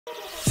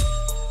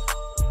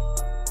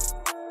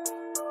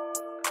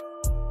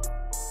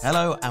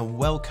Hello and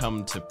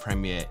welcome to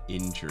Premier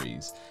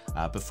Injuries.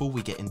 Before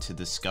we get into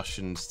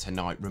discussions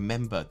tonight,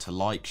 remember to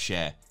like,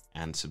 share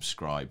and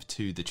subscribe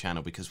to the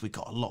channel because we've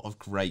got a lot of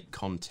great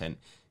content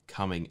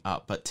coming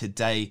up. But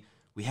today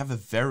we have a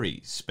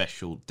very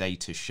special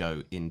data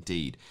show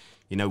indeed.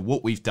 You know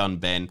what we've done,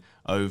 Ben,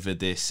 over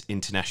this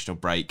international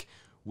break?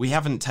 We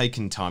haven't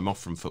taken time off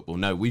from football.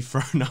 No, we've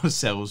thrown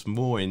ourselves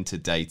more into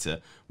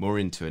data, more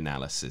into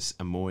analysis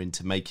and more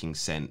into making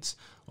sense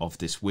of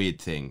this weird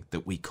thing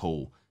that we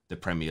call the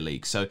Premier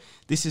League. So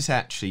this is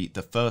actually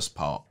the first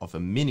part of a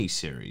mini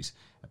series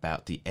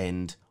about the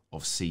end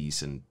of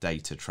season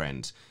data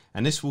trends,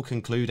 and this will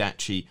conclude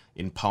actually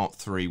in part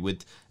 3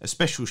 with a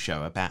special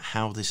show about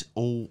how this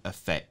all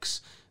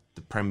affects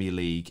the Premier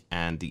League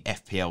and the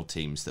FPL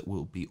teams that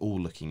we'll be all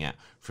looking at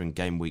from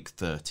game week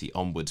 30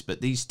 onwards.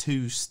 But these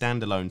two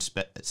standalone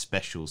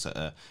specials that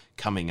are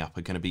coming up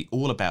are going to be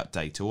all about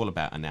data, all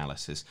about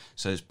analysis.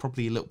 So it's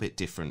probably a little bit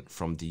different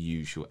from the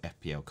usual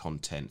FPL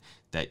content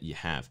that you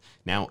have.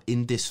 Now,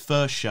 in this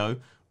first show,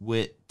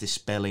 we're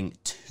dispelling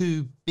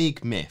two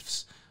big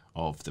myths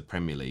of the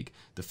Premier League.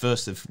 The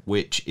first of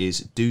which is,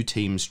 do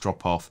teams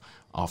drop off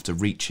after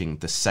reaching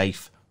the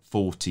safe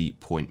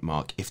 40-point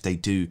mark if they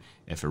do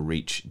ever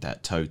reach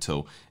that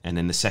total? And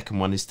then the second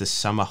one is the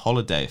summer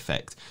holiday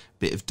effect.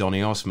 Bit of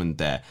Donny Osmond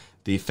there.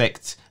 The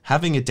effect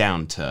having a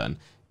downturn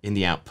in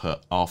the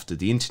output after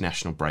the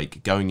international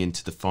break going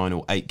into the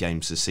final 8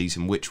 games of the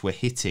season, which we're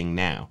hitting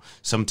now.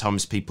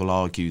 Sometimes people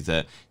argue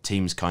that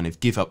teams kind of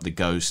give up the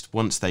ghost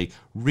once they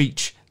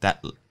reach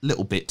that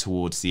little bit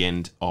towards the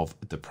end of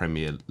the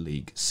Premier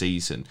League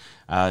season.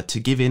 To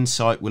give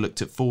insight, we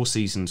looked at 4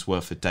 seasons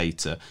worth of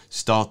data,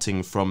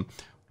 starting from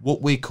what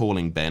we're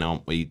calling, Ben,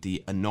 aren't we,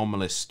 the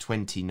anomalous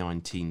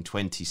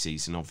 2019-20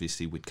 season,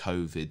 obviously with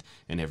COVID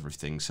and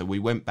everything. So we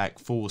went back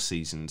 4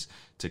 seasons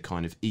to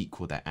kind of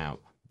equal that out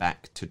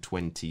back to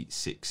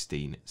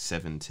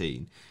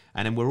 2016-17.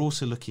 And then we're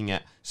also looking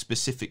at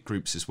specific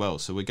groups as well.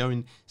 So we're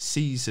going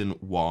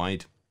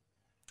season-wide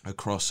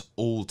across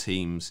all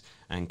teams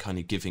and kind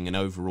of giving an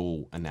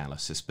overall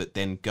analysis, but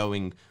then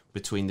going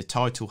between the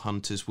title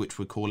hunters, which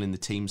we're calling the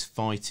teams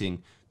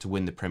fighting to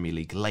win the Premier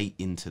League late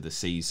into the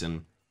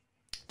season,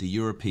 the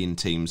European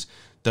teams,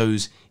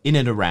 those in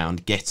and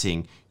around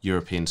getting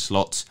European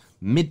slots,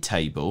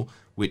 mid-table,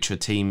 which are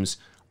teams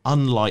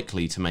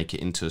unlikely to make it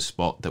into a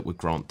spot that would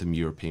grant them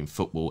European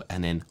football,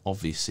 and then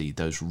obviously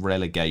those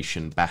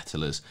relegation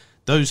battlers,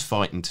 those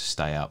fighting to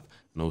stay up,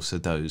 and also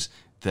those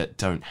that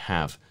don't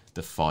have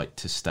the fight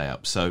to stay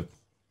up. So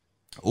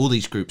all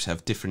these groups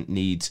have different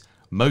needs,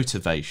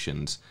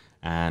 motivations,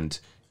 and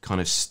kind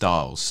of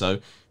styles. So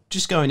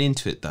just going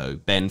into it though,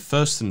 Ben,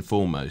 first and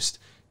foremost,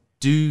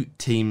 do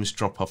teams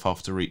drop off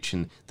after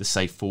reaching the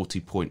safe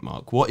 40-point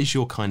mark? What is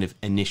your kind of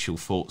initial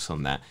thoughts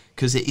on that?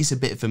 Because it is a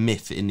bit of a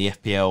myth in the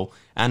FPL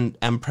and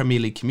Premier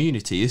League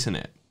community, isn't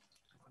it?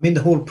 I mean,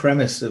 the whole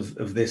premise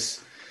of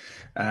this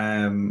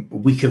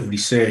week of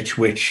research,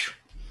 which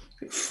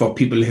for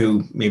people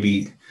who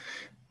maybe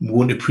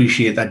won't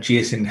appreciate that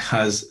Jason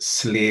has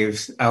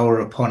slaved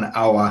hour upon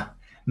hour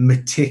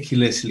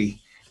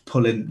meticulously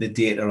pulling the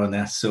data on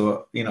that.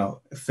 So, you know,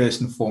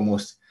 first and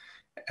foremost,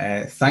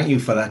 thank you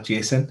for that,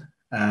 Jason.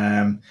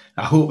 I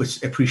hope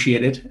it's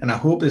appreciated, and I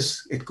hope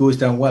it goes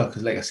down well,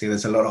 because like I say,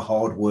 there's a lot of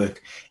hard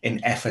work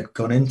and effort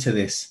gone into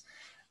this.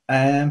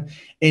 And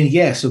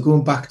yeah, so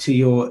going back to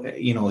your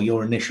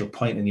initial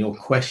point and your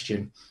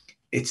question,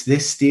 it's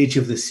this stage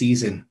of the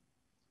season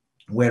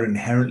where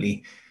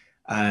inherently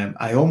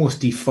I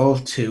almost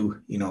default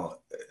to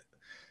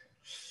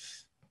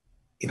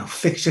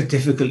fixture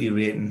difficulty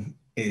rating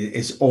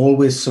is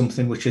always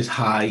something which is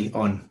high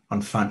on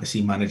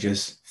fantasy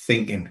managers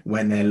thinking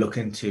when they're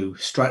looking to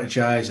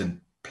strategize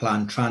and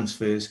plan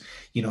transfers,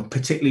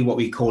 particularly what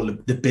we call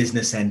the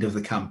business end of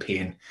the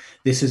campaign.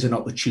 This is an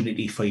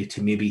opportunity for you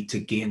to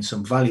gain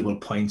some valuable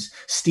points,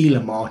 steal a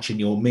march in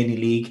your mini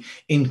league,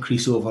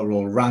 increase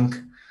overall rank,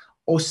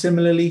 or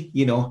similarly,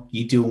 you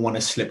don't want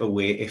to slip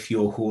away if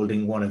you're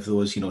holding one of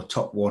those,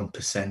 top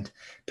 1%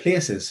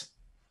 places.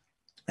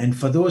 And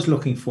for those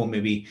looking for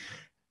maybe,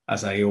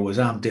 as I always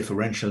am,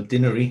 differential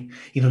dinnery,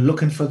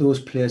 looking for those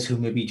players who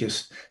maybe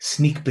just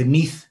sneak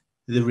beneath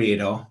the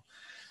radar.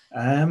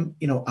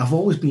 I've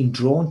always been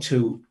drawn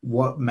to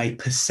what my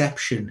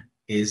perception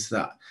is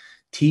that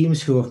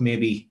teams who have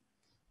maybe,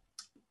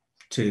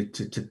 to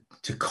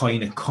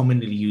coin a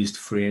commonly used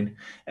phrase,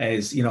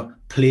 is,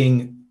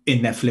 playing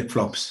in their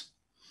flip-flops.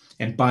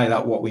 And by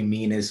that, what we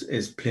mean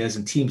is players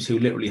and teams who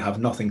literally have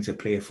nothing to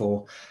play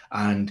for,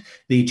 and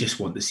they just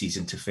want the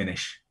season to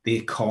finish. They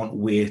can't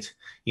wait,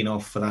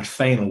 for that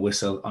final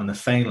whistle on the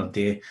final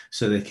day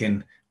so they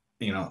can,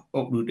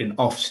 uproot and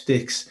off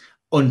sticks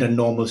under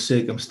normal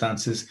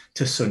circumstances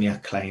to sunnier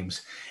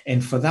climes.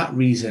 And for that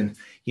reason,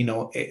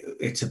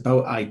 it's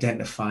about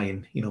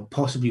identifying,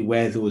 possibly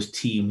where those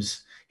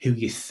teams who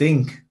you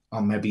think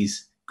are maybe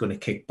going to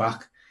kick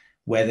back,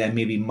 where they're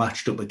maybe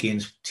matched up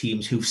against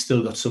teams who've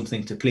still got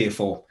something to play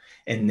for.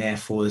 and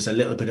therefore there's a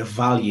little bit of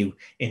value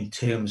in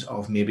terms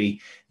of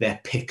maybe their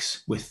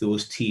picks with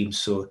those teams.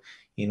 So,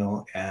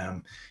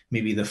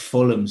 maybe the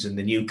Fulhams and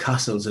the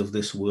Newcastles of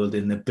this world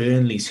and the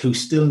Burnleys, who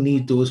still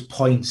need those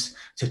points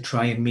to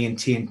try and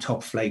maintain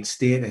top flight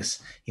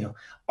status,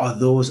 are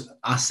those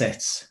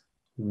assets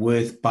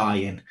worth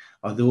buying?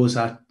 Are those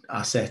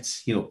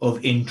assets,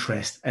 of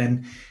interest?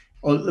 And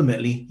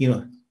ultimately,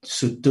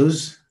 so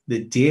does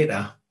the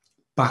data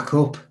back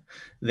up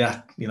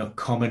that,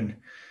 common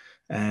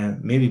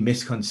maybe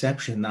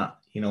misconception that,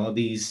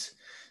 these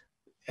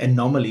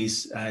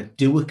anomalies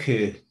do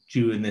occur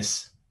during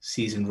this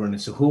season run?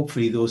 And so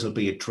hopefully those will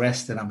be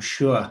addressed, and I'm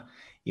sure,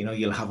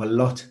 you'll have a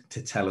lot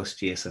to tell us,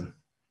 Jason.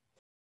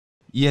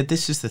 Yeah,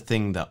 this is the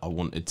thing that I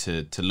wanted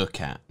to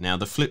look at. Now,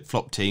 the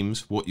flip-flop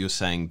teams, what you're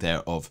saying there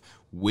of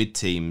with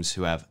teams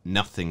who have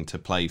nothing to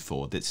play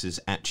for, this is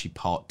actually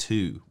part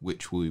 2,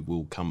 which we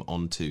will come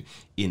on to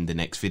in the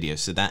next video.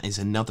 So that is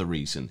another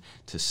reason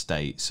to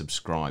stay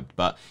subscribed.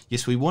 But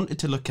yes, we wanted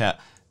to look at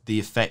the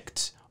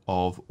effect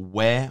of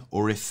where,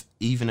 or if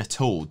even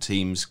at all,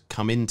 teams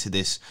come into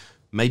this,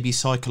 maybe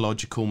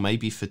psychological,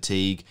 maybe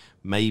fatigue,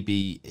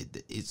 maybe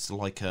it's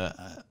like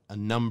a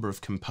number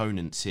of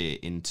components here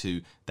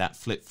into that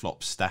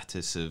flip-flop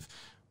status of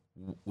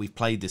we've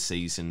played this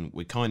season,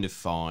 we're kind of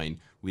fine,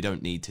 we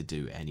don't need to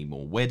do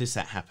anymore. Where does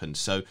that happen?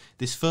 So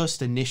this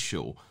first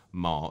initial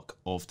mark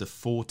of the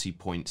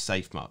 40-point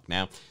safe mark.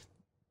 Now,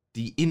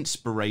 the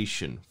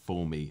inspiration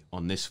for me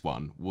on this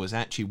one was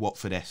actually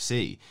Watford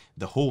FC,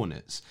 the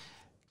Hornets.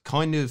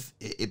 Kind of,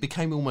 it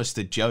became almost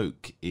a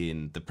joke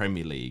in the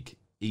Premier League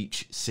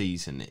each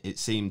season. It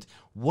seemed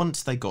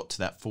once they got to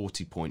that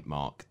 40-point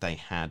mark, they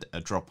had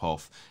a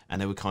drop-off and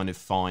they were kind of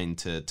fine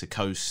to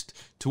coast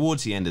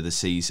towards the end of the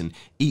season.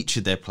 Each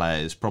of their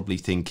players probably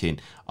thinking,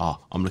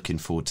 I'm looking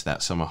forward to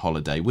that summer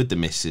holiday with the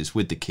missus,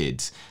 with the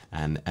kids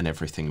and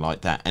everything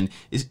like that. And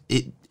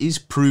it is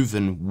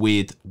proven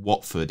with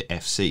Watford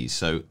FC.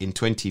 So in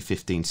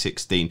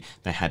 2015-16,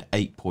 they had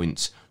 8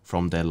 points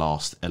from their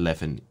last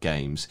 11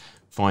 games,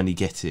 finally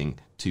getting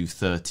to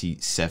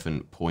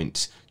 37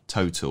 points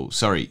total.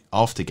 Sorry,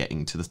 after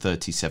getting to the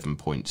 37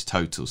 points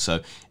total. So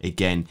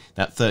again,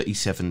 that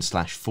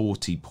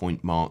 37/40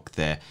 point mark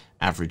there,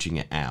 averaging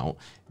it out,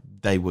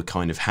 they were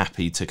kind of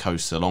happy to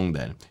coast along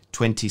then.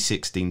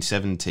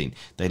 2016-17,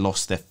 they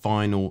lost their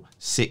final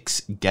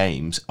 6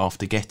 games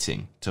after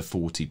getting to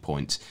 40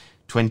 points.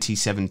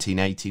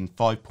 2017-18,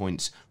 5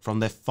 points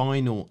from their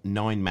final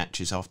 9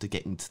 matches after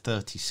getting to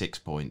 36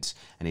 points.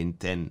 And in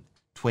then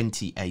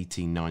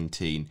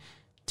 2018-19,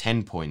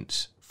 10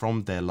 points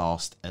from their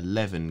last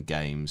 11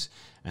 games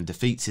and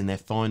defeats in their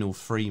final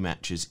 3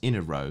 matches in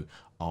a row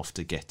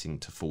after getting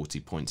to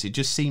 40 points. It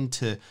just seemed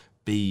to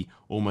be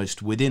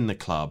almost within the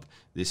club,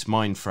 this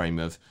mind frame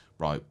of,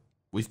 right,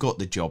 we've got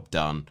the job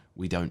done,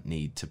 we don't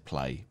need to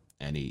play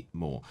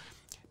anymore.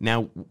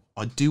 Now,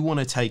 I do want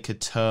to take a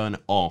turn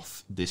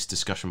off this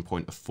discussion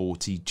point of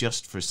 40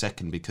 just for a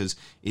second, because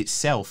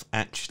itself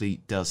actually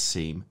does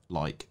seem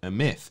like a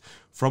myth.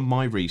 From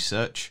my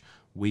research,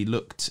 we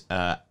looked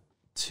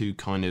to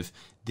kind of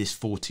this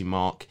 40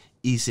 mark.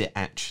 Is it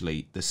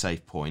actually the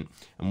safe point?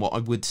 And what I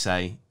would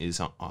say is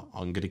I'm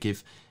going to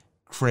give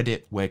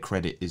credit where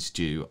credit is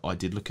due. I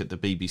did look at the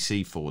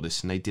BBC for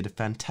this, and they did a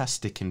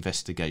fantastic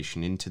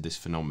investigation into this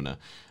phenomena,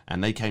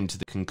 and they came to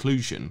the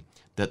conclusion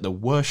that the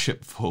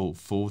worshipful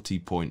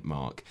 40-point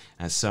mark,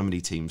 as so many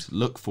teams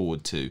look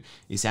forward to,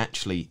 is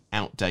actually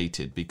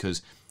outdated,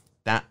 because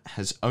that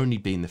has only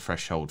been the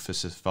threshold for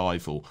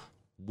survival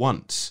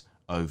once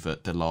over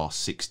the last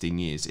 16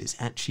 years. It's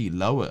actually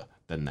lower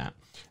than that.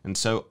 And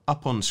so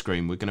up on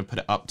screen, we're going to put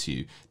it up to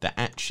you that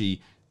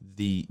actually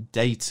the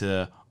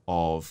data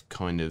of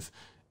kind of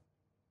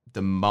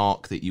the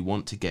mark that you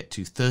want to get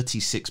to,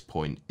 36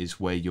 point, is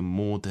where you're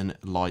more than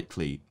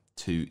likely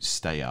to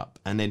stay up.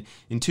 And then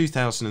in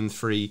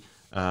 2003,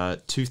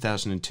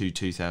 2002,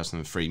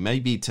 2003,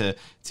 maybe to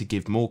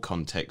give more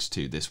context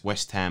to this,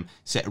 West Ham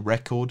set a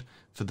record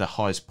for the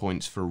highest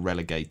points for a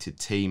relegated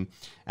team.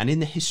 And in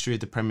the history of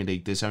the Premier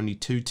League, there's only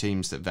 2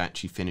 teams that have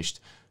actually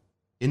finished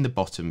in the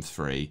bottom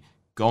 3,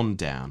 gone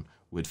down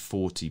with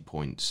 40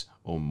 points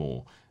or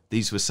more.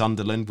 These were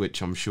Sunderland,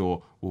 which I'm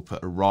sure will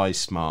put a wry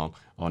smile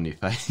on your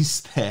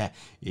face there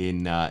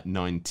in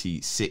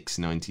 96,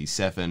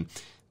 97.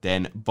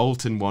 Then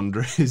Bolton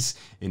Wanderers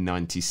in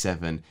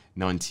 97,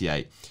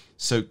 98.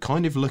 So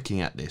kind of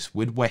looking at this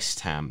with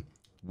West Ham,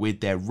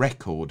 with their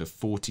record of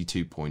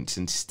 42 points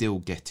and still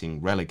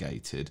getting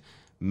relegated,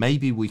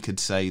 maybe we could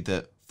say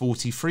that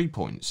 43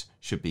 points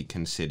should be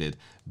considered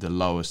the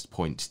lowest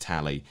points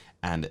tally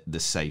and the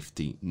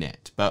safety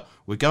net. But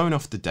we're going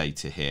off the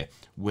data here.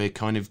 We're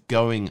kind of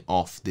going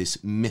off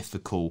this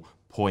mythical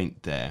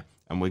point there,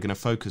 and we're going to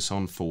focus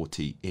on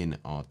 40 in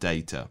our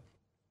data.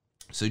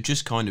 So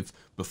just kind of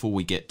before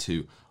we get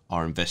to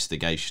our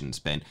investigations,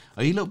 Ben,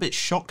 are you a little bit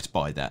shocked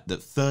by that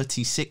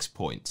 36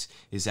 points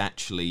is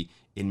actually,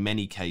 in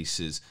many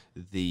cases,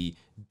 the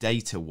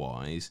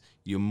data-wise,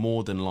 you're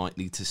more than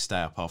likely to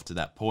stay up after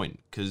that point?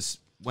 Because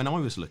when I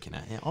was looking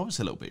at it, I was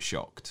a little bit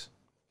shocked.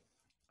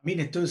 I mean,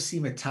 it does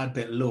seem a tad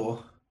bit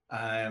low.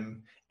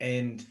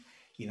 And,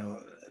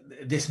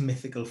 this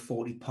mythical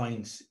 40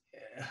 points,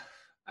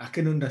 I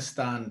can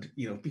understand,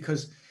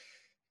 because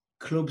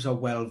clubs are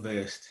well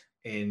versed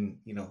in,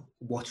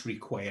 what's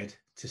required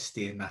to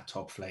stay in that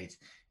top flight.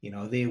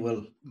 They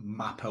will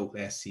map out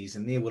their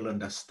season. They will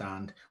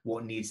understand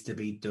what needs to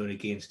be done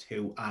against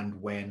who and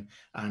when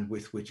and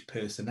with which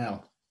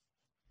personnel.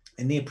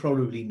 And they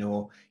probably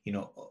know,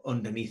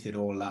 underneath it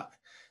all, that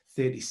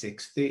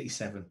 36,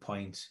 37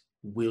 points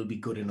will be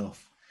good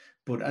enough.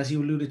 But as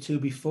you alluded to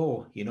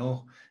before,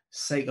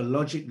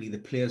 psychologically, the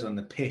players on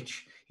the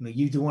pitch,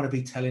 you don't want to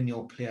be telling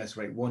your players,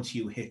 right, once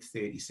you hit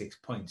 36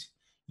 points,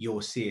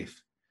 you're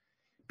safe,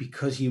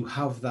 because you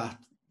have that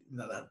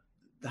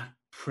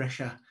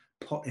pressure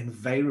pot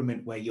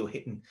environment where you're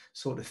hitting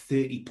sort of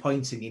 30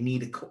 points and you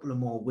need a couple of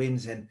more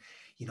wins. And,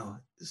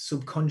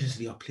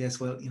 subconsciously our players,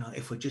 well,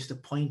 if we're just a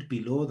point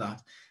below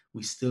that,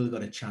 we still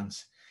got a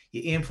chance.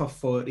 You aim for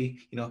 40,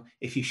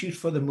 if you shoot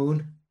for the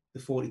moon, the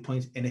 40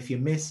 points, and if you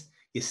miss,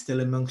 you're still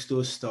amongst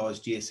those stars,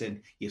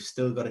 Jason. You've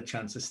still got a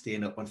chance of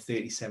staying up on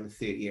 37,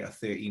 38 or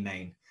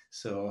 39.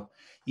 So,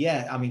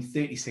 yeah, I mean,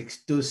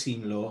 36 does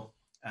seem low.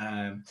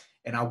 And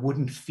I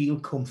wouldn't feel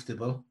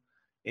comfortable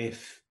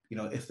if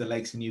the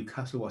likes of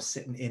Newcastle were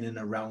sitting in and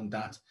around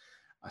that.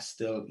 I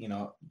still,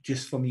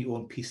 just for my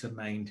own peace of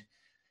mind,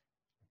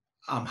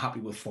 I'm happy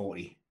with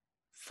 40,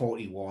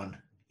 41,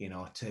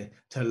 to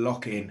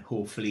lock in,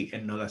 hopefully,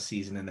 another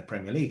season in the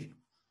Premier League.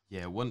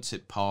 Yeah, once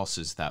it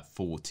passes that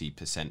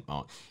 40%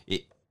 mark,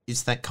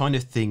 it's that kind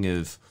of thing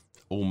of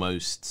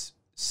almost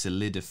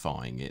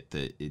solidifying it,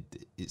 that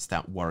it's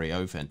that worry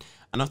over. And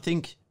I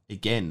think,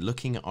 again,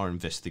 looking at our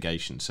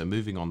investigation, so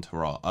moving on to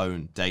our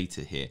own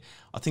data here,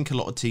 I think a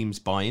lot of teams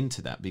buy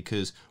into that,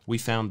 because we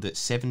found that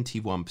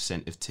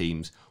 71% of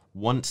teams,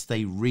 once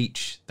they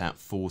reach that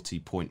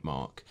 40-point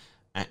mark,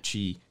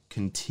 actually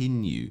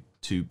continue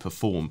to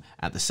perform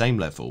at the same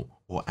level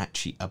or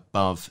actually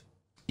above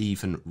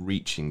even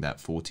reaching that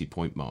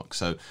 40-point mark.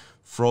 So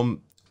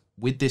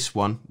with this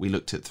one, we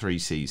looked at 3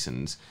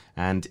 seasons,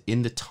 and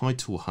in the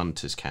title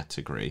hunters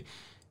category,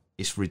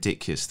 it's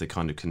ridiculous the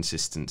kind of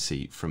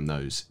consistency from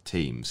those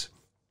teams.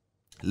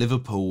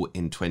 Liverpool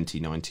in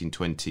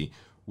 2019-20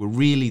 were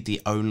really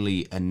the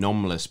only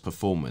anomalous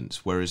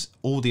performance, whereas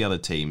all the other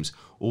teams,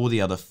 all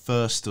the other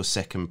first or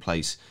second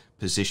place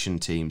position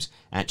teams,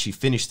 actually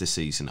finished the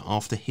season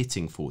after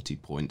hitting 40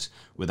 points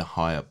with a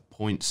higher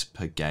points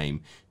per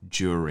game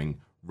during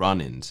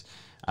run-ins.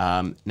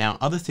 Now,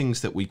 other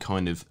things that we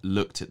kind of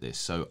looked at this,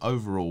 so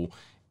overall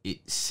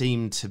it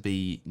seemed to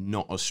be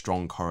not a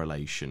strong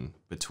correlation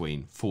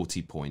between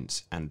 40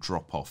 points and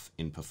drop-off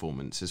in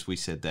performance. As we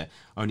said there,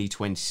 only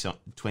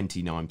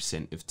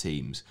 29% of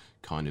teams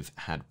kind of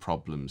had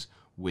problems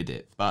with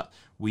it. But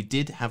we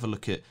did have a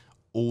look at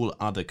all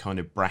other kind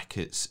of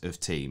brackets of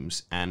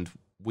teams, and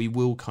we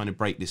will kind of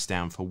break this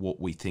down for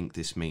what we think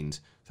this means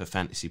for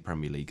Fantasy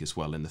Premier League as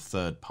well in the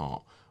third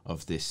part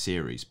of this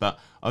series. But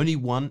only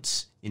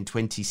once in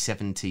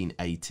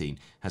 2017-18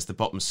 has the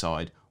bottom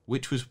side,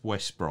 which was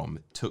West Brom,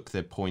 took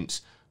their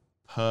points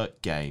per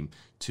game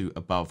to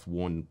above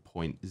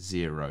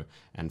 1.0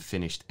 and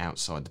finished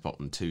outside the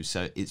bottom 2.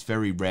 So it's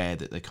very rare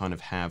that they kind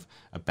of have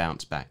a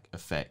bounce back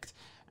effect.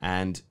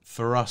 And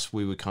for us,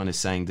 we were kind of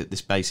saying that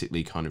this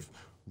basically kind of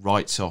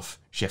writes off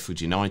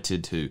Sheffield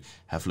United, who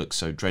have looked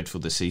so dreadful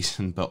this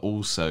season, but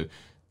also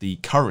the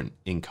current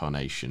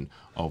incarnation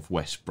of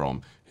West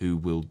Brom, who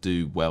will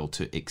do well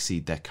to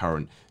exceed their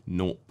current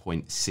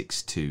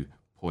 0.62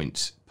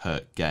 points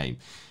per game.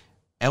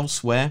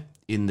 Elsewhere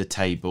in the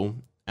table,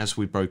 as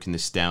we've broken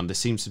this down, there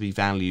seems to be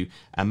value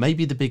and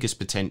maybe the biggest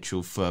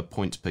potential for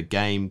points per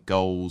game,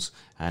 goals,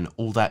 and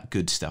all that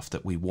good stuff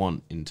that we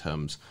want in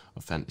terms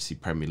of Fantasy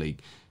Premier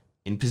League.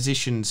 In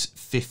positions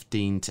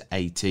 15 to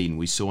 18,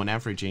 we saw an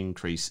average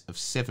increase of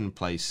 7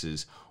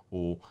 places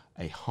or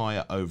a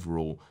higher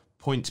overall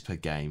points per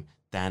game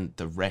than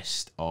the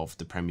rest of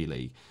the Premier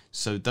League.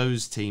 So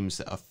those teams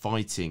that are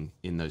fighting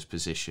in those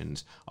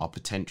positions are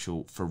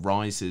potential for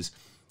rises.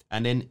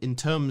 And then in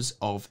terms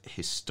of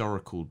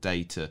historical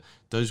data,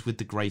 those with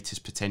the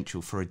greatest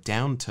potential for a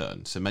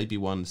downturn, so maybe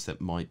ones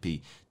that might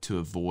be to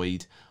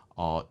avoid,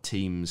 are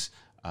teams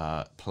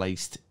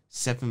placed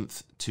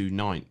 7th to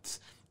 9th.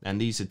 And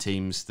these are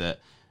teams that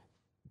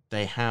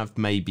they have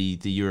maybe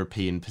the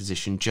European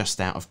position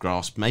just out of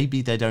grasp.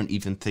 Maybe they don't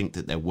even think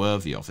that they're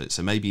worthy of it.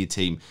 So maybe a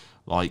team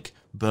like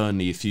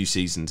Burnley a few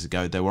seasons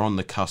ago, they were on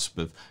the cusp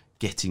of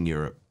getting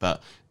Europe,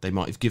 but they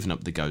might have given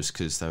up the ghost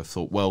because they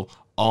thought, well,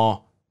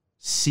 our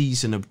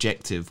season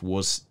objective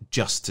was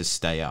just to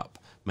stay up.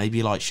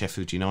 Maybe like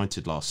Sheffield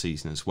United last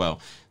season as well.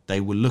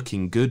 They were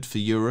looking good for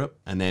Europe,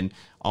 and then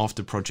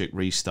after Project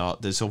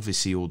Restart, there's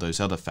obviously all those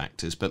other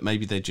factors, but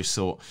maybe they just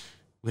thought,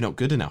 we're not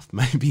good enough.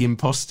 Maybe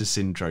imposter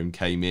syndrome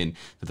came in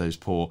for those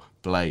poor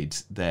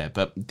Blades there.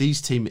 But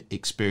these teams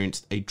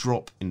experienced a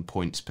drop in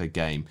points per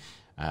game.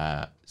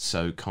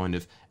 So kind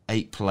of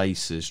 8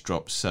 places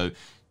dropped. So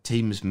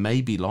teams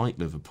maybe like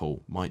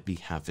Liverpool might be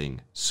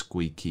having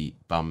squeaky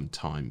bum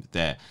time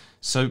there.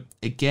 So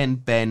again,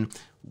 Ben,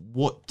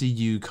 what do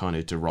you kind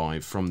of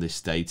derive from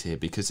this data here?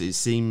 Because it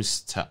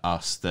seems to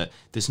us that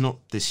there's not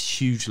this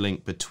huge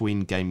link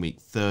between game week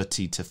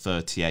 30 to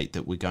 38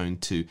 that we're going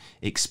to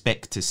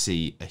expect to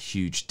see a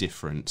huge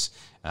difference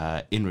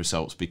in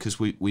results, because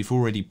we've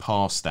already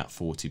passed that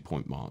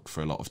 40-point mark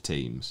for a lot of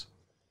teams.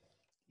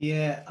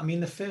 Yeah, I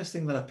mean, the first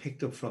thing that I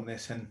picked up from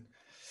this, and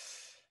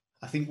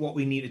I think what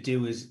we need to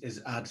do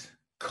is add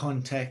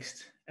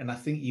context, and I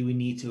think you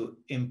need to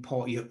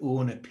import your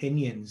own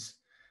opinions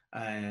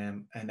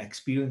and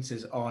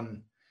experiences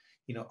on,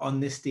 on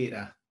this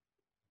data.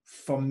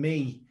 For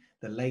me,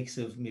 the likes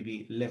of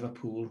maybe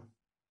Liverpool,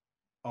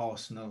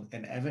 Arsenal,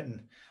 and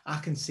Everton, I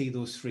can see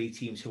those three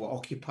teams who are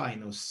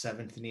occupying those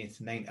seventh and eighth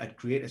and ninth at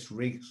greatest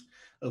rates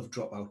of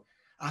dropout.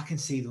 I can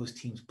see those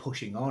teams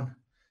pushing on.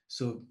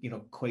 So,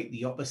 quite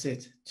the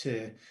opposite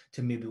to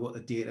maybe what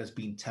the data has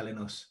been telling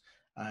us.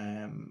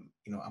 I'm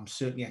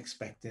certainly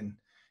expecting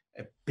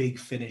a big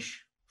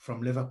finish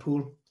from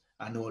Liverpool.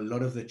 I know a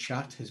lot of the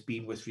chat has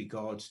been with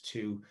regards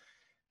to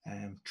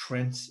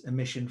Trent's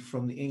omission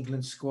from the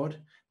England squad,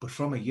 but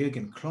from a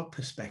Jurgen Klopp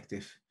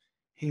perspective,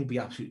 he'll be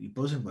absolutely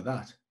buzzing with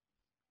that.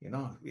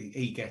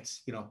 He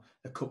gets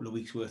a couple of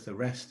weeks worth of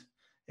rest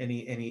in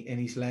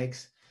his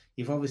legs.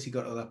 You've obviously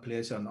got other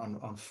players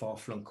on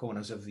far-flung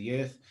corners of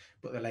the earth,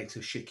 but the likes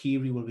of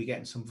Shaqiri will be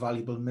getting some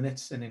valuable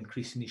minutes and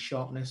increasing his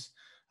sharpness.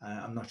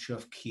 I'm not sure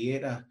if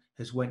Keita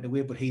has went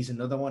away, but he's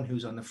another one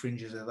who's on the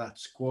fringes of that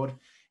squad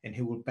and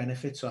who will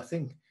benefit. So I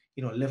think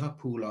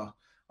Liverpool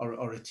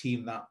are a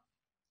team that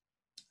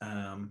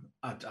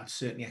I'd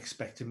certainly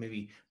expect to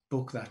maybe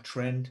book that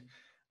trend.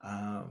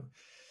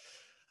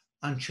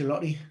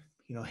 Ancelotti,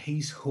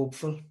 he's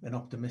hopeful and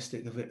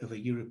optimistic of a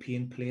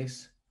European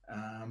place.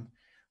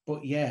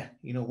 But yeah,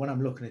 when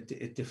I'm looking at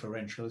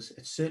differentials,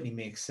 it certainly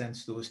makes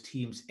sense. Those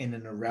teams in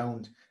and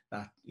around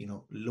that,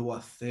 lower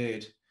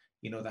third,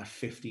 that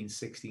 15th,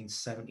 16th,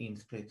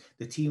 17th place,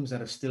 the teams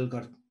that have still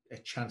got a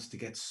chance to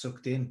get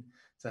sucked in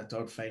to that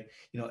dogfight,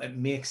 it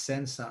makes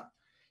sense that,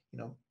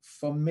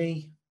 for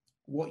me,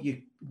 what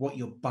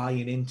you're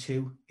buying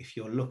into, if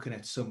you're looking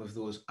at some of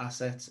those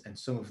assets and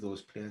some of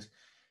those players,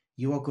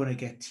 you are going to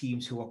get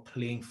teams who are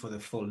playing for the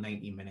full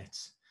 90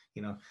 minutes.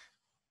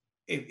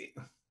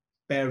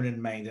 Bearing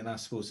in mind, and I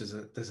suppose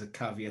there's a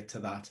caveat to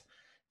that,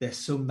 there's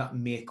some that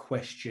may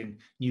question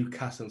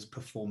Newcastle's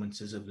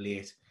performances of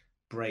late,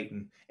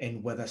 Brighton,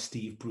 and whether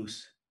Steve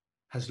Bruce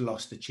has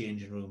lost the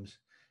changing rooms.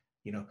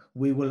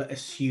 We will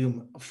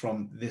assume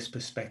from this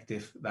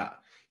perspective that,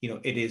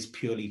 it is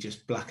purely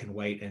just black and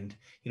white. And,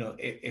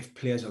 if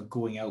players are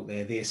going out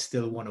there, they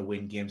still want to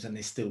win games and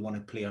they still want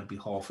to play on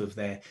behalf of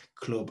their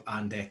club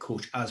and their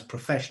coach as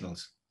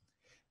professionals.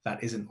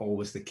 That isn't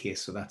always the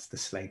case. So that's the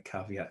slight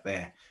caveat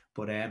there.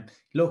 But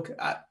look,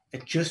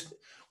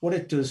 what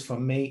it does for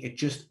me, it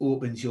just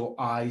opens your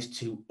eyes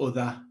to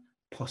other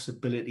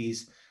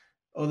possibilities,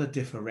 other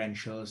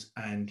differentials.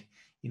 And,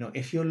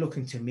 if you're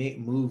looking to make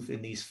move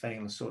in these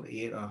final sort of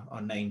 8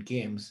 or 9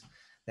 games,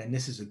 then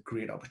this is a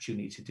great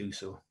opportunity to do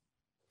so.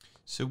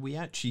 So we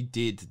actually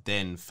did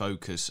then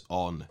focus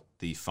on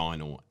the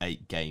final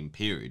 8-game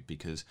period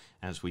because,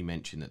 as we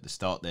mentioned at the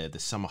start there, the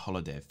summer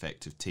holiday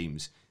effect of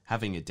teams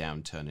having a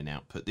downturn in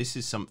output. This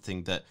is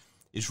something that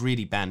is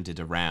really bandied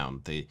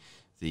around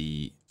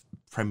the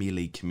Premier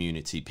League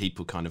community.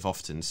 People kind of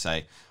often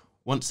say,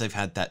 once they've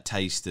had that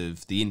taste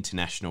of the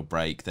international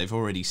break, they've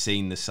already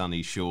seen the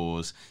sunny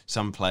shores.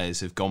 Some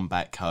players have gone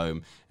back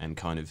home and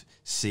kind of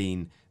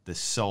seen the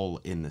sol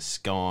in the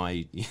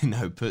sky,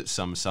 put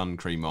some sun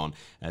cream on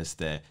as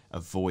they're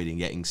avoiding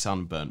getting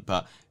sunburnt.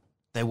 But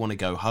they want to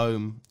go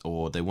home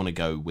or they want to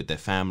go with their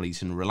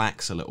families and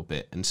relax a little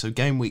bit. And so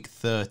game week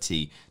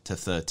 30 to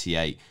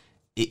 38,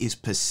 it is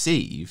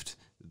perceived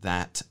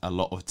that a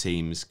lot of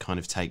teams kind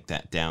of take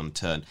that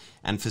downturn.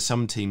 And for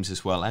some teams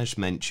as well, as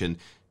mentioned,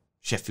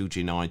 Sheffield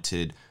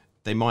United,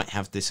 they might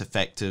have this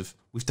effect of,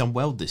 we've done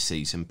well this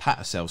season, pat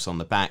ourselves on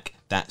the back,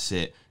 that's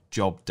it,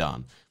 job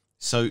done.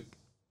 So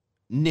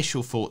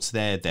initial thoughts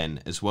there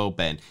then as well,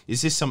 Ben.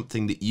 Is this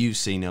something that you've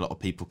seen a lot of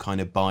people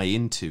kind of buy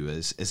into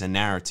as a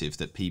narrative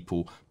that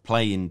people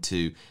play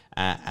into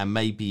and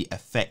maybe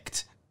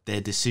affect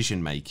their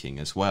decision making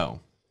as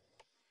well?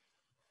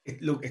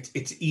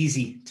 It's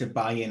easy to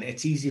buy in.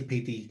 It's easy to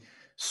be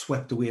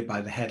swept away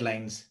by the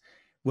headlines.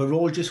 We're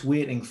all just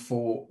waiting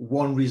for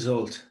one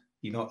result,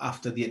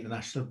 after the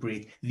international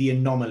break, the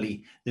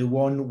anomaly, the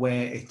one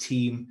where a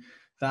team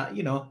that,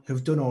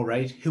 have done all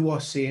right, who are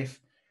safe,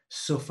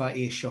 suffer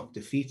a shock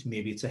defeat.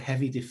 Maybe it's a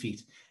heavy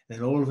defeat. And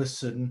then all of a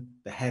sudden,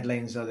 the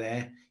headlines are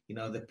there.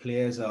 The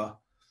players are,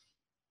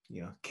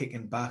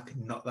 kicking back,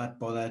 not that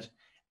bothered.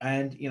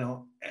 And,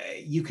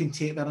 you can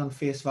take that on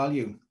face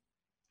value.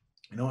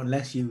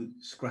 Unless you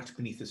scratch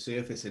beneath the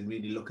surface and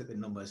really look at the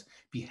numbers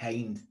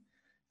behind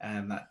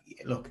that.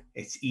 Look,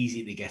 it's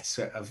easy to get.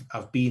 So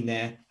I've been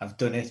there, I've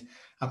done it.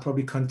 I'll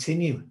probably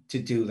continue to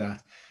do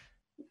that.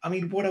 I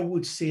mean, what I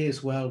would say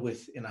as well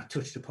with, and I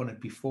touched upon it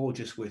before,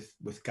 just with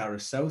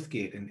Gareth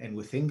Southgate and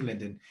with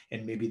England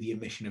and maybe the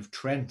omission of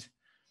Trent,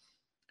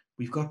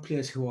 we've got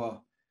players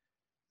who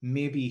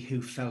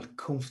felt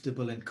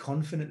comfortable and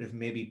confident of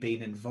maybe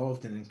being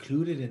involved and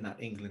included in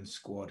that England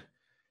squad.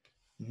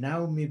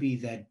 Now maybe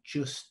they're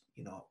just,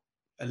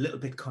 a little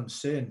bit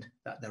concerned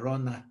that they're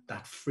on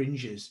that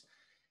fringes.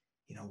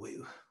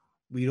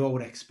 We all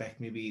would expect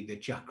maybe the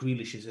Jack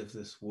Grealishes of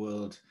this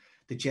world,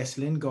 the Jess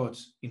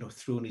Lingards,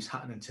 throwing his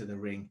hat into the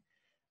ring.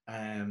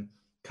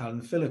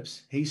 Calvin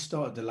Phillips, he's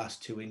started the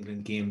last 2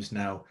 England games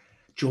now.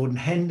 Jordan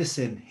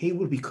Henderson, he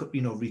will be,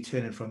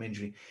 returning from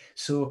injury.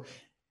 So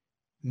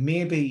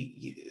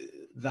maybe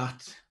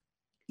that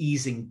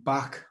easing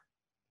back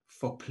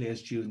for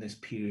players during this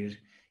period,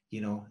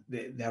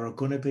 there are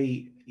going to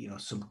be,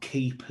 some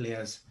key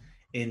players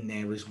in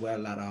there as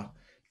well that are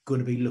going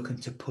to be looking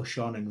to push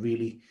on and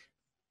really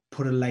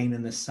put a line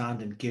in the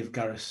sand and give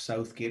Gareth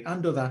Southgate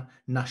and other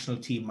national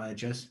team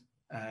managers,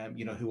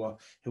 who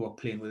are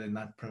playing within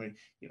that Premier,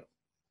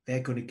 they're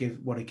going to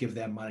want to give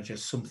their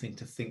managers something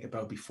to think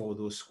about before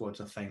those squads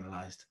are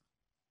finalised.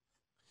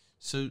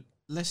 So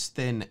let's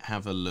then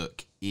have a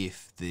look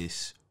if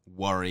this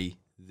worry,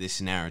 this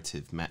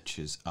narrative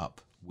matches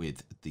up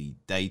with the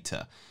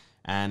data.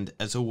 And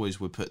as always,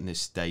 we're putting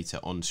this data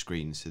on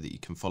screen so that you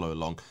can follow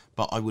along.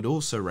 But I would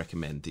also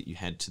recommend that you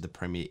head to the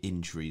Premier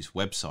Injuries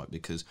website,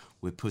 because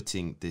we're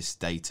putting this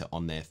data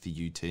on there for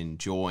you to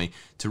enjoy,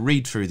 to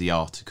read through the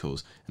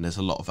articles. And there's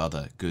a lot of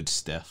other good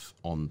stuff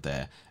on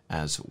there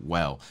as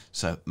well.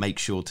 So make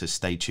sure to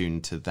stay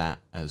tuned to that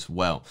as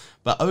well.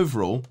 But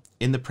overall,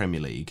 in the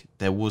Premier League,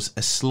 there was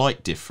a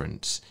slight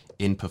difference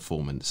in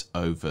performance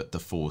over the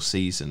 4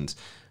 seasons.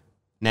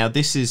 Now,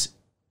 this is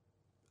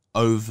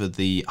over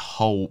the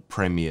whole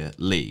Premier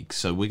League.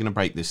 So we're going to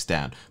break this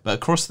down. But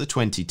across the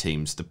 20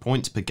 teams, the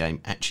points per game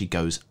actually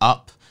goes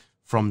up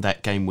from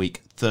that game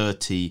week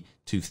 30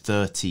 to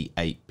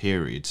 38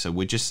 period. So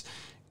we're just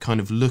kind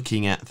of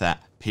looking at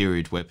that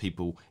period where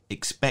people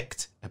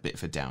expect a bit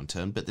of a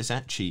downturn, but there's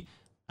actually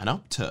an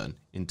upturn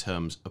in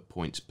terms of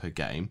points per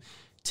game.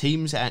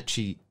 Teams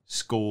actually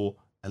score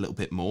a little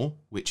bit more,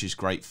 which is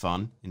great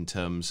fun in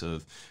terms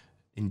of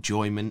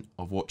enjoyment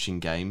of watching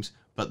games,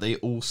 but they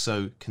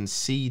also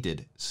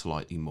conceded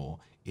slightly more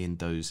in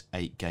those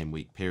 8-game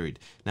week period.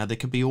 Now, there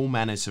could be all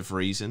manners of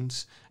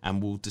reasons,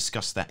 and we'll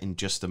discuss that in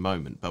just a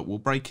moment, but we'll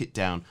break it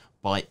down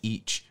by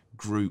each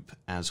group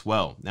as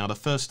well. Now, the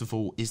first of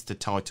all is the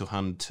title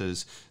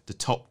hunters, the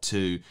top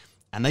 2,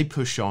 and they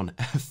push on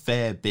a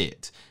fair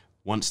bit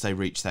once they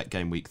reach that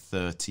game week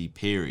 30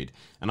 period.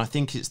 And I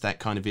think it's that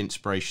kind of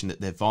inspiration that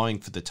they're vying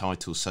for the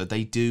title, so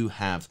they do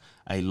have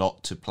a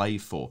lot to play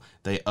for.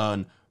 They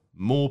earn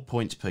more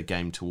points per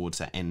game towards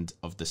the end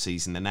of the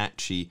season than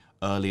actually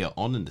earlier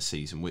on in the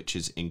season, which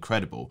is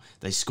incredible.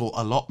 They score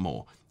a lot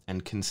more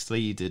and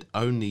conceded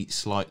only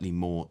slightly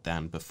more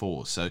than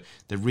before. So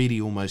they're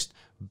really almost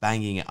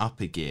banging it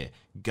up a gear,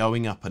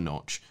 going up a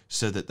notch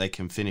so that they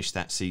can finish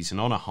that season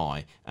on a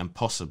high and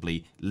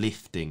possibly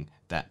lifting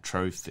that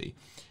trophy.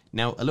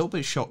 Now, a little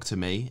bit shocked to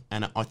me,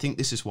 and I think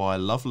this is why I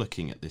love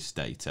looking at this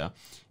data,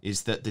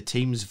 is that the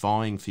teams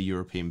vying for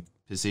European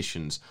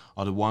positions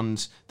are the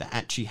ones that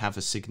actually have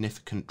a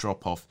significant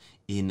drop-off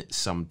in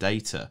some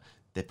data.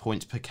 Their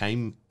points per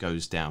game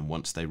goes down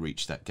once they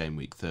reach that game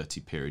week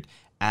 30 period,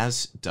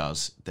 as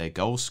does their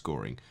goal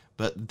scoring,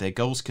 but their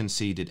goals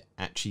conceded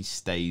actually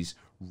stays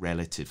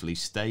relatively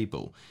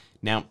stable.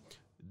 Now,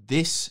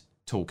 this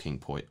talking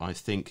point, I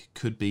think,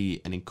 could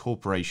be an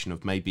incorporation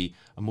of maybe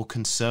a more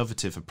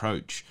conservative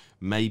approach.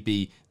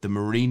 Maybe the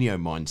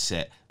Mourinho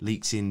mindset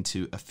leaks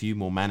into a few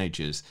more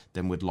managers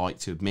than would like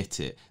to admit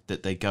it,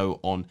 that they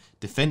go on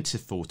defensive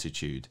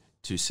fortitude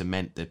to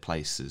cement their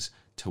places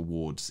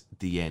towards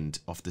the end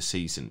of the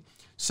season.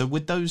 So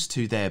with those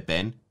two there,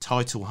 Ben,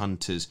 title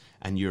hunters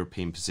and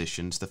European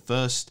positions, the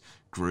first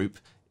group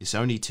is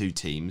only 2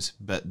 teams,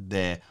 but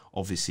they're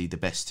obviously the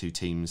best 2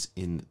 teams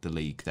in the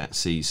league that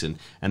season.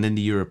 And then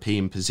the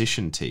European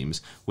position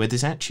teams, where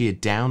there's actually a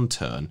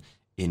downturn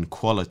in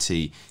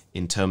quality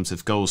in terms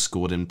of goals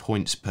scored and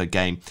points per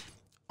game.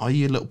 Are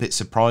you a little bit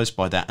surprised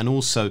by that? And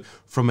also,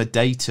 from a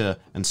data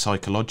and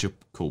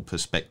psychological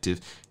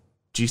perspective,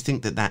 do you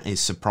think that that is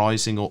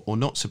surprising or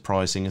not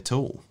surprising at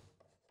all?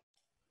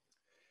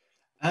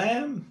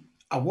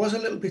 I was a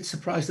little bit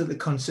surprised at the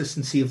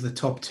consistency of the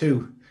top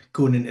 2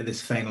 going into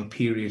this final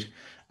period.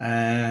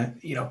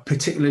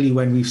 Particularly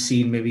when we've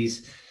seen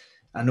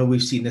I know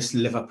we've seen this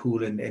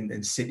Liverpool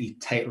and City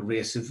title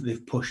race.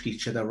 They've pushed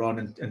each other on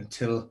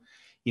until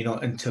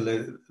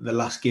the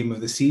last game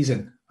of the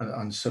season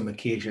on some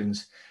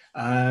occasions.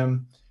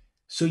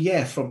 So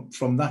yeah,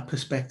 from that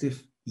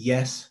perspective,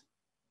 yes.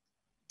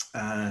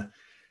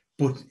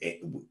 But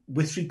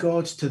with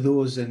regards to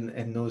those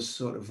and those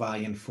sort of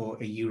vying for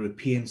a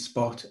European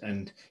spot,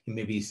 and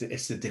maybe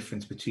it's the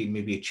difference between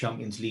maybe a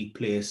Champions League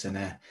place and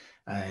a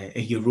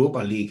Europa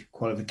League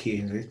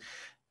qualification,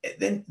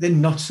 then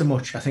not so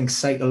much. I think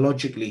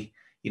psychologically,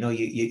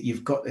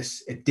 you've got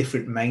a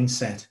different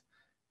mindset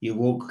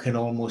can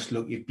almost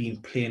look, you've been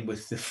playing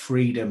with the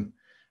freedom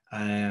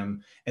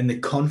and the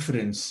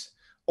confidence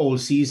all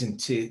season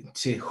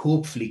to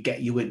hopefully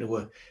get you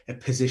into a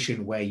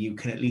position where you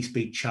can at least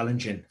be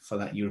challenging for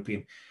that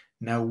European.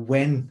 Now,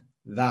 when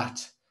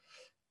that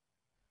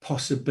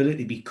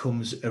possibility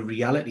becomes a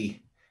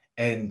reality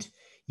and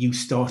you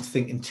start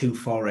thinking too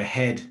far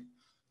ahead,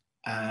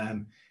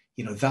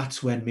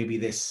 that's when maybe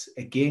this,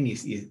 again,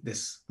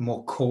 this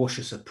more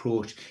cautious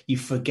approach, you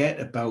forget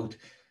about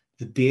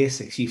the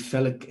basics, you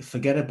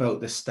forget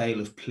about the style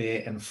of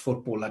play and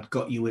football that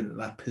got you into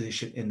that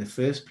position in the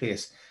first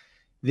place.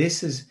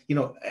 This is,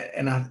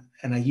 and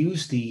I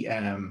use the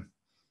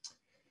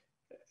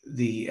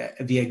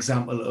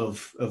example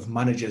of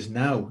managers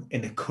now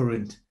in the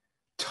current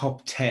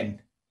top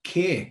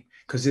 10K,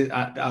 because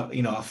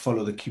I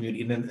follow the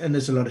community, and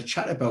there's a lot of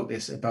chat about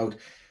this, about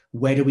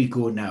where do we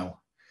go now?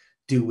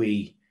 Do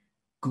we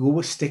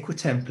stick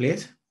with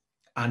template,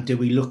 and do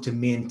we look to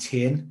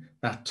maintain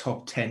that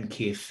top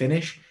 10K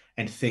finish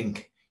and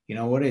think,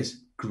 what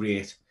is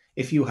great?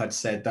 If you had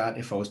said that,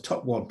 if I was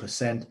top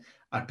 1%,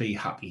 I'd be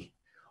happy.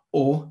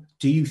 Or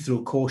do you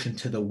throw caution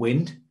to the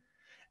wind,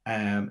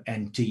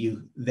 and do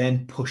you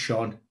then push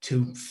on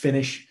to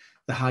finish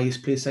the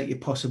highest place that you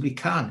possibly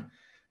can?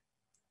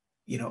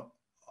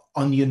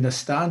 On the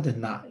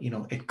understanding that,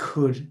 it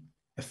could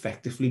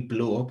effectively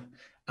blow up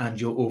and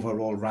your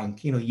overall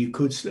rank, you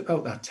could slip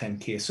out that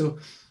 10K. So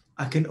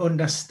I can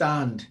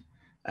understand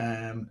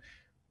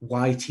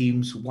why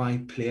teams, why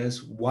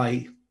players,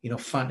 why,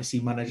 fantasy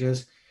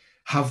managers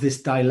have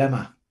this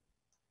dilemma,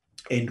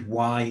 and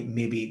why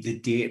maybe the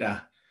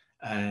data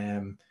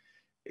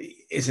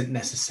isn't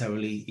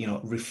necessarily,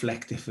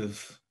 reflective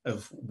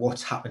of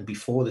what's happened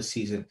before the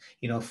season.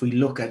 If we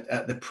look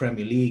at the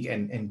Premier League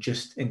and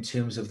just in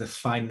terms of the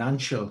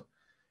financial,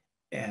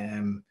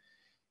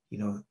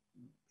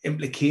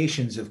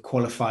 implications of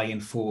qualifying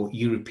for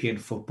European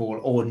football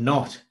or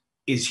not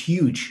is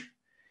huge.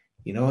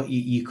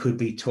 You could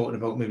be talking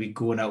about maybe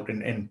going out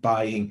and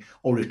buying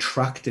or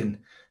attracting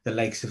the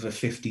likes of a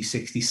 50,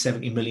 60,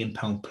 70 million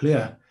pound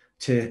player,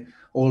 to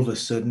all of a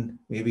sudden,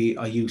 maybe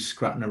are you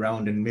scratching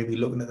around and maybe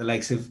looking at the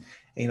likes of,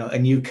 a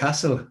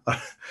Newcastle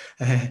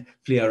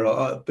player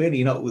or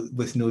Burnley,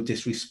 with no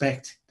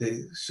disrespect.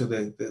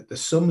 The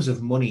sums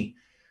of money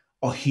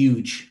are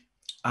huge,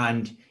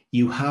 and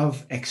you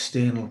have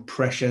external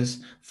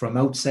pressures from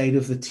outside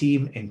of the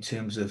team in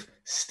terms of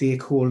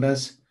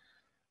stakeholders,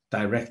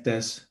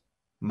 directors,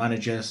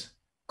 managers,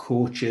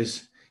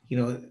 coaches,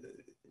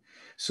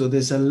 so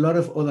there's a lot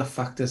of other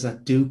factors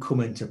that do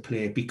come into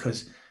play,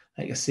 because,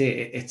 like I say,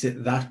 it's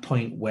at that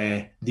point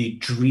where the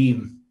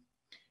dream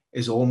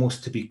is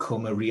almost to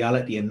become a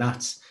reality. And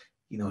that's,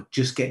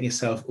 just getting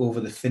yourself over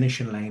the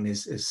finishing line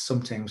is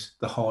sometimes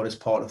the hardest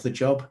part of the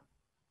job.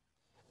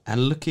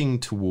 And looking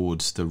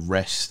towards the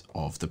rest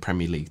of the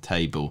Premier League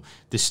table,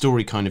 this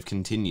story kind of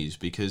continues,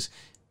 because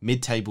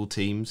mid-table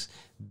teams,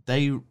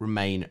 they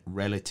remain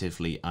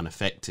relatively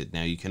unaffected.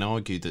 Now, you can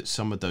argue that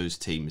some of those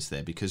teams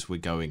there, because we're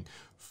going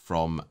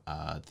from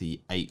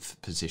the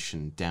 8th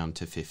position down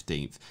to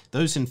 15th,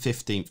 those in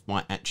 15th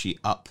might actually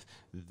up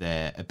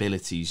their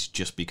abilities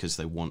just because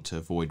they want to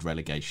avoid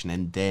relegation,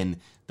 and then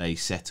they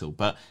settle.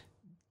 But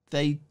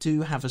they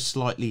do have a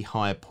slightly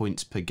higher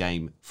points per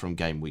game from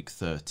game week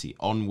 30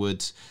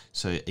 onwards.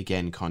 So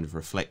again, kind of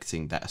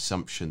reflecting that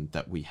assumption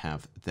that we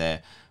have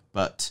there.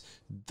 But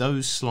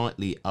those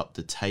slightly up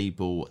the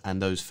table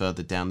and those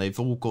further down, they've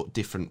all got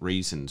different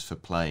reasons for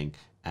playing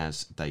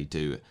as they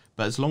do.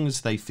 But as long as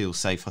they feel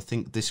safe, I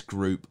think this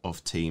group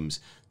of teams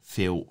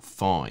feel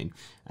fine.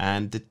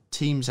 And the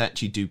teams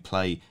actually do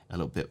play a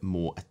little bit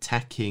more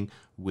attacking,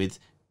 with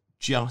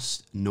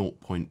just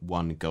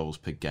 0.1 goals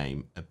per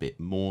game, a bit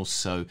more.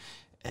 So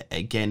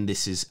again,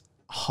 this is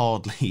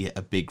hardly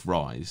a big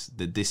rise.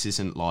 This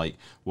isn't like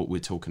what we're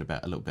talking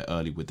about a little bit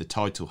earlier with the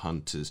title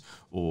hunters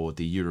or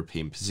the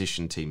European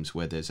position teams,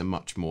 where there's a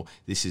much more,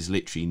 this is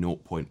literally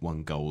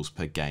 0.1 goals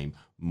per game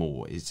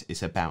more.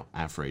 It's about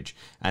average,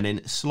 and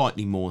then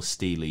slightly more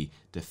steely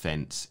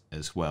defence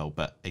as well.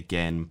 But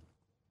again,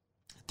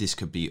 this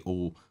could be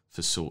all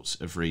for sorts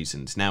of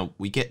reasons. Now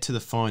we get to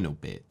the final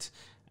bit,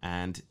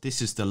 and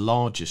this is the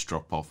largest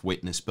drop-off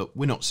witnessed, but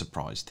we're not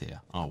surprised here,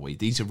 are we?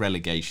 These are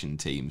relegation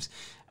teams,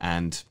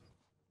 and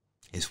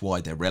it's why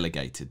they're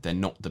relegated. They're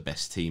not the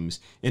best teams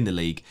in the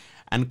league.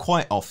 And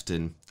quite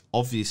often,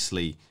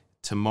 obviously,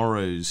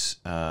 tomorrow's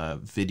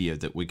video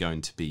that we're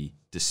going to be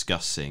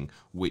discussing,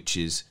 which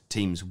is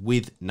teams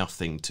with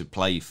nothing to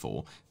play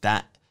for,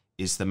 that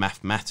is the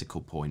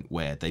mathematical point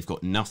where they've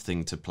got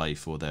nothing to play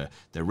for. They're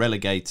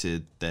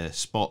relegated, their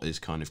spot is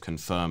kind of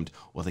confirmed,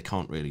 or they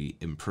can't really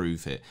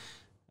improve it.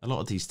 A lot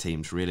of these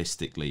teams,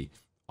 realistically,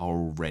 are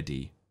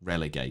already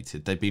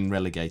relegated. They've been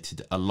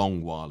relegated a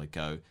long while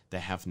ago. They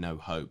have no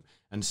hope.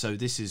 And so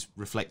this is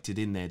reflected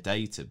in their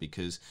data,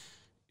 because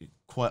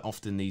quite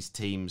often these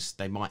teams,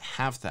 they might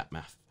have that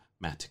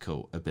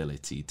mathematical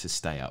ability to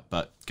stay up.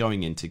 But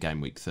going into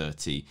game week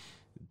 30,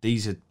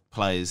 these are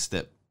players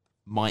that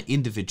might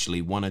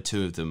individually, one or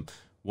two of them,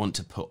 want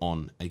to put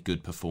on a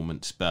good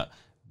performance, but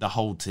the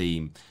whole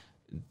team,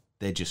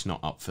 they're just not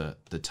up for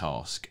the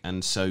task.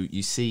 And so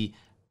you see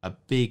a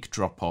big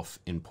drop off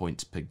in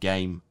points per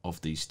game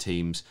of these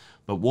teams.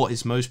 But what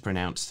is most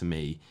pronounced to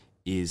me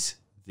is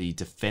the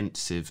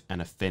defensive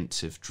and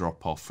offensive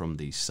drop off from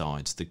these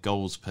sides. The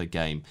goals per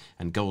game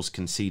and goals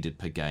conceded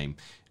per game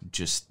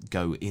just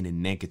go in a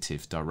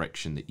negative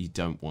direction that you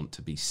don't want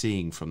to be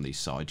seeing from these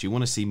sides. You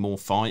want to see more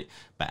fight,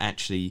 but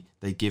actually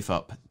they give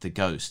up the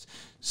ghost.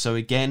 So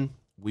again,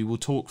 we will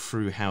talk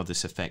through how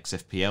this affects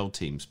FPL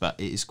teams, but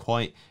it is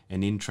quite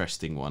an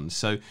interesting one.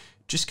 So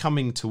just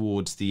coming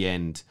towards the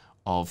end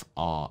of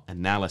our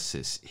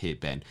analysis here,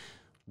 Ben,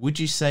 would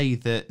you say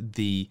that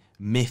the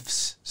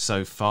myths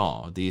so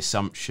far, the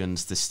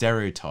assumptions, the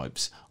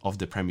stereotypes of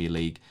the Premier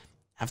League,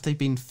 have they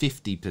been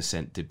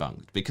 50%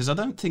 debunked? Because I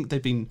don't think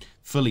they've been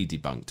fully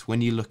debunked.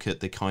 When you look at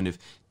the kind of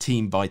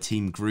team by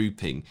team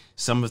grouping,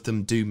 some of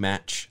them do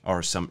match our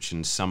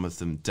assumptions, some of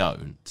them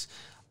don't.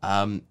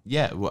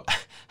 Well,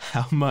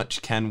 how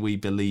much can we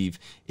believe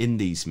in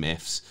these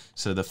myths?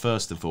 So the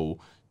first of all,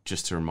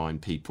 just to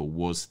remind people,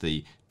 was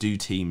the do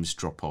teams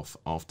drop off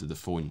after the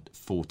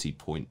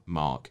 40-point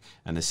mark?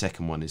 And the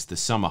second one is the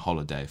summer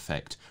holiday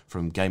effect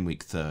from game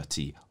week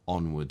 30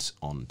 onwards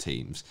on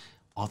teams.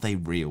 Are they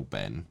real,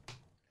 Ben?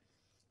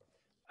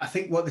 I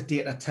think what the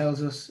data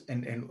tells us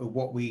and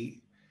what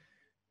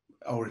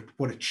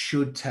it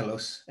should tell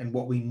us and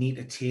what we need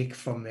to take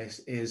from this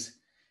is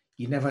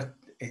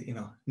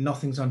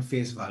nothing's on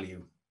face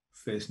value,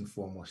 first and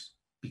foremost,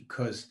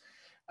 because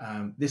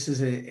this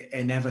is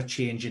an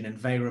ever-changing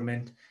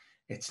environment.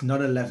 It's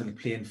not a level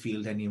playing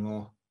field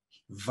anymore.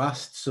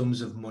 Vast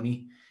sums of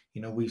money.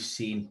 We've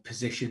seen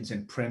positions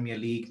in Premier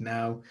League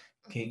now.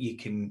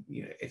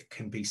 It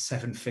can be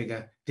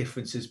seven-figure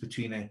differences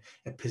between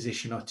a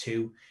position or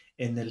two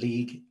in the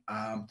league.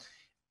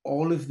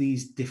 All of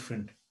these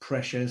different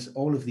pressures,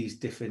 all of these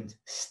different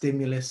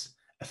stimulus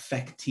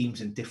affect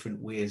teams in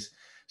different ways.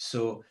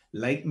 So,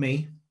 like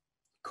me,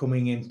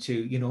 coming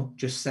into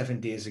just 7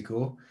 days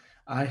ago,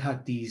 I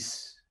had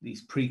these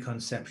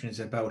preconceptions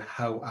about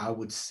how I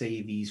would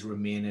see these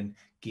remaining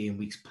game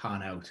weeks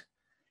pan out.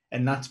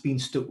 And that's been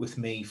stuck with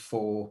me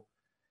for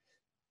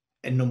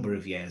a number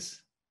of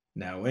years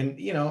now. And,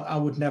 I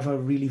would never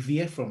really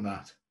veer from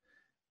that.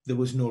 There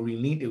was no real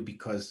need to,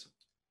 because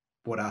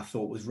what I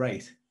thought was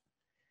right.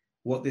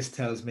 What this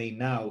tells me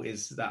now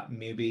is that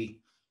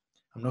maybe,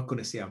 I'm not going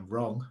to say I'm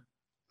wrong,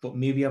 but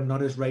maybe I'm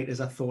not as right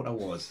as I thought I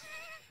was.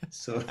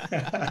 So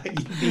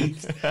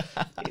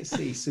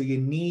you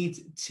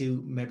need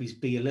to maybe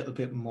be a little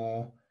bit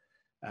more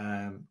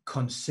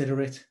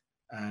considerate,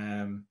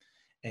 and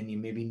you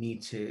maybe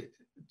need to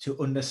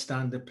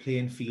understand the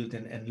playing field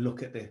and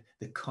look at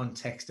the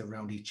context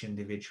around each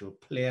individual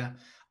player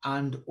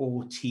and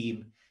or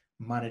team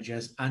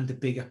managers and the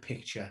bigger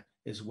picture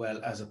as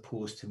well, as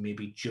opposed to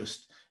maybe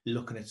just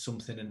looking at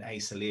something in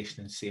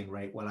isolation and saying,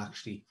 right, well,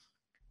 actually,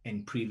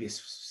 in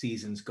previous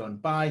seasons gone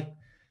by,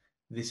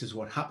 this is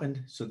what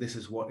happened, so this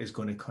is what is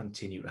going to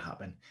continue to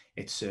happen.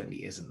 It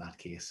certainly isn't that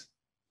case.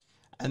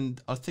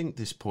 And I think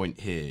this point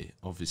here,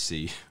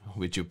 obviously,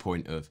 with your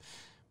point of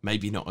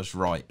maybe not as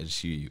right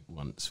as you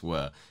once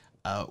were,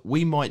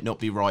 we might not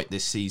be right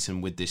this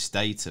season with this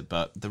data,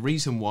 but the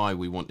reason why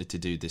we wanted to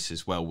do this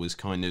as well was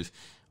kind of,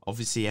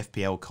 obviously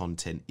FPL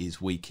content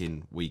is week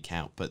in, week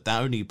out, but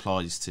that only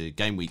applies to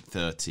game week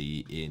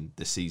 30 in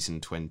the season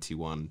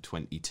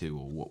 21-22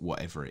 or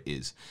whatever it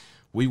is.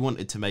 We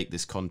wanted to make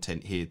this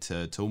content here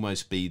to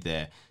almost be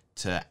there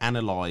to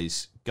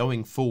analyse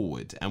going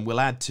forward, and we'll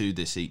add to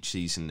this each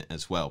season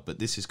as well, but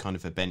this is kind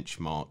of a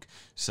benchmark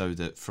so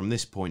that from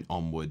this point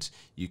onwards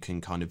you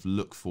can kind of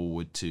look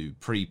forward to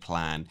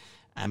pre-plan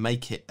and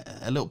make it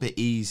a little bit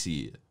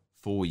easier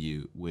for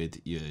you with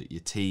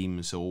your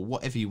teams or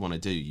whatever you want to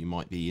do. You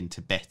might be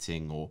into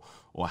betting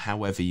or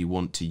however you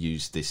want to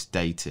use this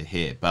data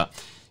here, but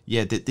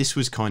yeah, this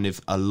was kind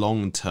of a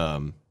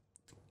long-term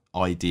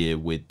idea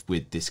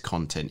with this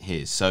content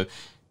here. So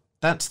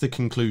that's the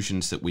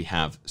conclusions that we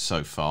have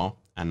so far,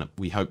 and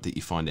we hope that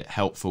you find it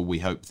helpful. We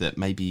hope that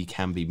maybe you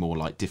can be more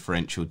like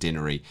differential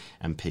Dinnery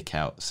and pick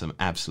out some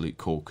absolute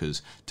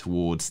corkers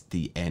towards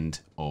the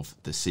end of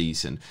the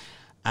season.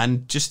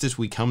 And just as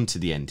we come to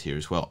the end here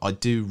as well, I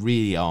do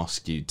really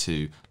ask you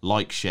to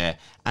like, share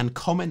and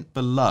comment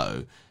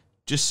below,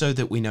 just so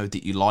that we know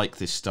that you like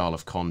this style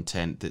of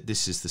content, that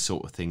this is the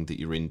sort of thing that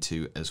you're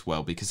into as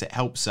well, because it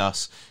helps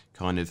us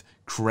kind of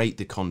create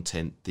the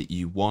content that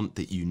you want,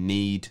 that you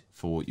need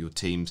for your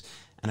teams.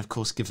 And of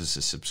course, give us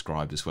a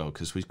subscribe as well,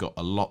 because we've got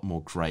a lot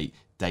more great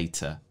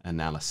data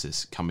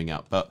analysis coming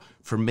up. But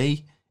from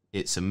me,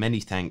 it's a many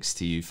thanks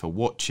to you for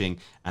watching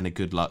and a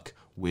good luck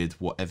with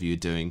whatever you're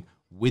doing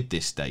with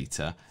this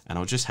data. And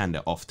I'll just hand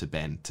it off to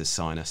Ben to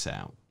sign us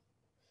out.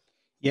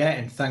 Yeah,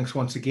 and thanks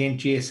once again,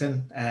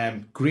 Jason.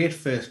 Great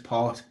first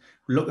part.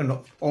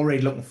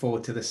 Already looking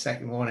forward to the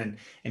second one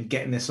and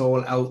getting this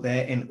all out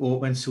there and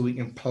open so we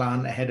can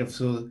plan ahead of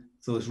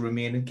those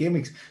remaining game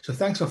weeks. So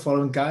thanks for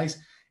following, guys.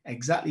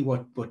 Exactly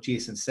what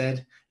Jason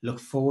said. Look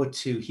forward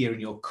to hearing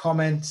your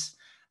comments.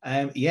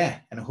 And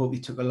I hope you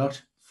took a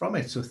lot from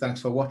it. So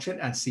thanks for watching,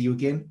 and see you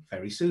again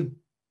very soon.